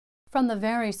From the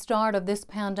very start of this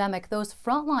pandemic, those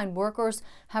frontline workers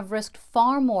have risked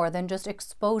far more than just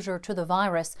exposure to the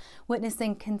virus,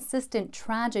 witnessing consistent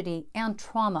tragedy and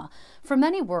trauma. For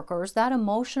many workers, that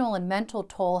emotional and mental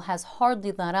toll has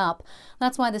hardly let up.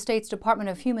 That's why the state's Department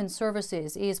of Human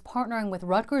Services is partnering with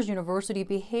Rutgers University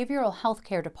Behavioral Health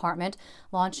Care Department,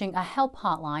 launching a help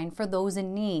hotline for those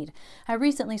in need. I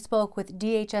recently spoke with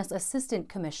DHS Assistant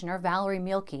Commissioner Valerie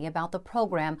Mielke about the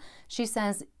program. She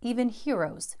says even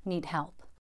heroes need help.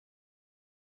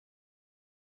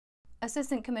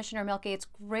 Assistant Commissioner Mielke, it's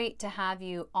great to have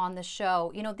you on the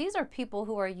show. You know, these are people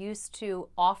who are used to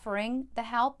offering the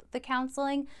help, the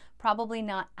counseling, probably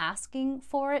not asking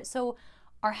for it. So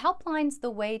are helplines the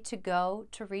way to go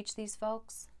to reach these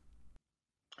folks?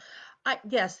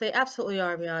 Yes, they absolutely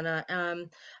are, Brianna.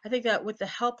 I think that with the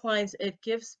helplines, it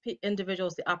gives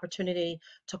individuals the opportunity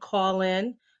to call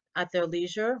in at their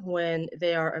leisure when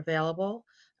they are available.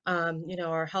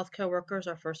 Our healthcare workers,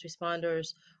 our first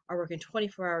responders are working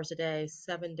 24 hours a day,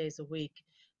 7 days a week,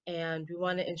 and we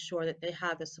want to ensure that they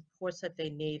have the supports that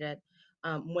they need it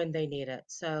when they need it.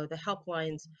 So the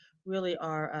helplines really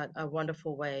are a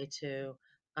wonderful way to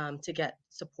get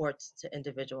supports to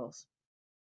individuals.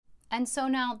 And so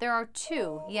now there are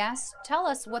two, yes? Tell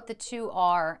us what the two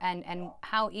are and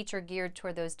how each are geared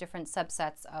toward those different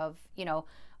subsets of,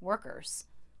 workers.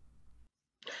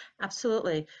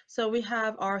 Absolutely. So we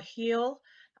have our HEAL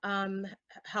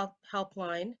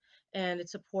helpline, and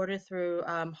it's supported through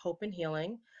Hope and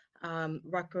Healing.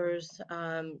 Rutgers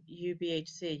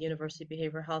UBHC, University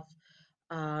Behavioral Health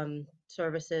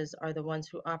Services, are the ones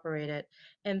who operate it.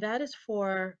 And that is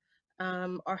for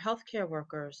our healthcare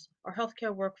workers, our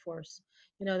healthcare workforce.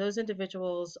 Those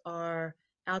individuals are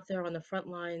out there on the front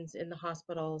lines in the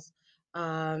hospitals,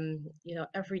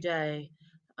 every day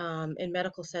in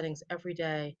medical settings every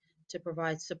day to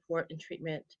provide support and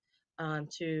treatment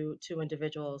to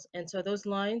individuals. And so those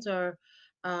lines are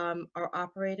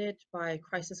operated by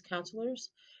crisis counselors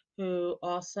who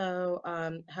also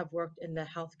have worked in the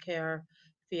healthcare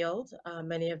field.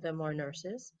 Many of them are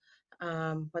nurses,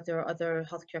 but there are other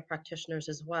healthcare practitioners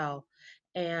as well.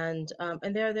 And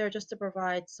they're there just to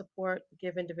provide support,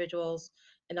 give individuals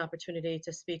an opportunity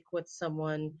to speak with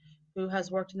someone who has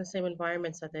worked in the same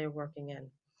environments that they are working in.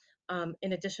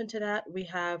 In addition to that, we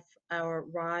have our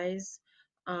RISE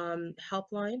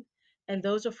helpline, and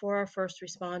those are for our first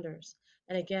responders.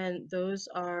 And again, those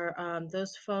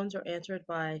phones are answered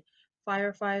by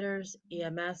firefighters,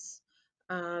 EMS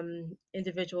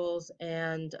individuals,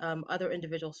 and other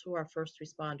individuals who are first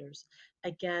responders.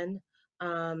 Again,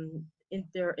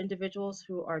 there are individuals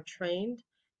who are trained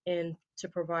in to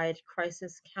provide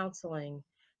crisis counseling,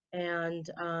 and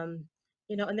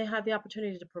and they have the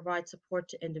opportunity to provide support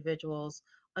to individuals,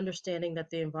 understanding that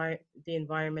the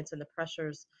environments and the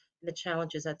pressures and the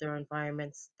challenges that their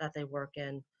environments that they work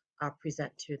in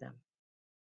present to them.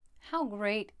 How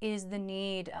great is the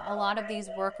need? A lot of these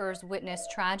workers witness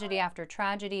tragedy after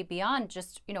tragedy beyond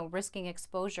just, risking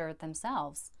exposure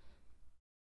themselves.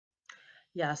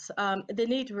 Yes, the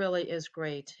need really is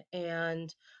great,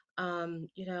 and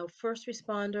first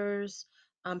responders,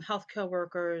 healthcare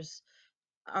workers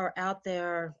are out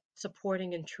there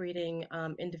supporting and treating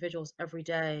individuals every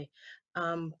day.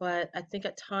 But I think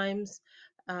at times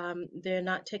they're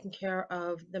not taking care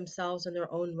of themselves and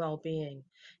their own well-being.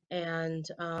 And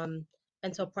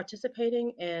and so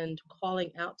participating and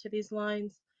calling out to these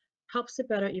lines helps to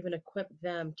better even equip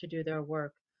them to do their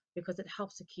work because it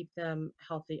helps to keep them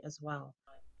healthy as well.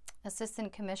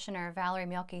 Assistant Commissioner Valerie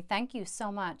Mielke, thank you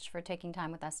so much for taking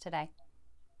time with us today.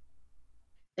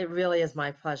 It really is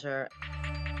my pleasure.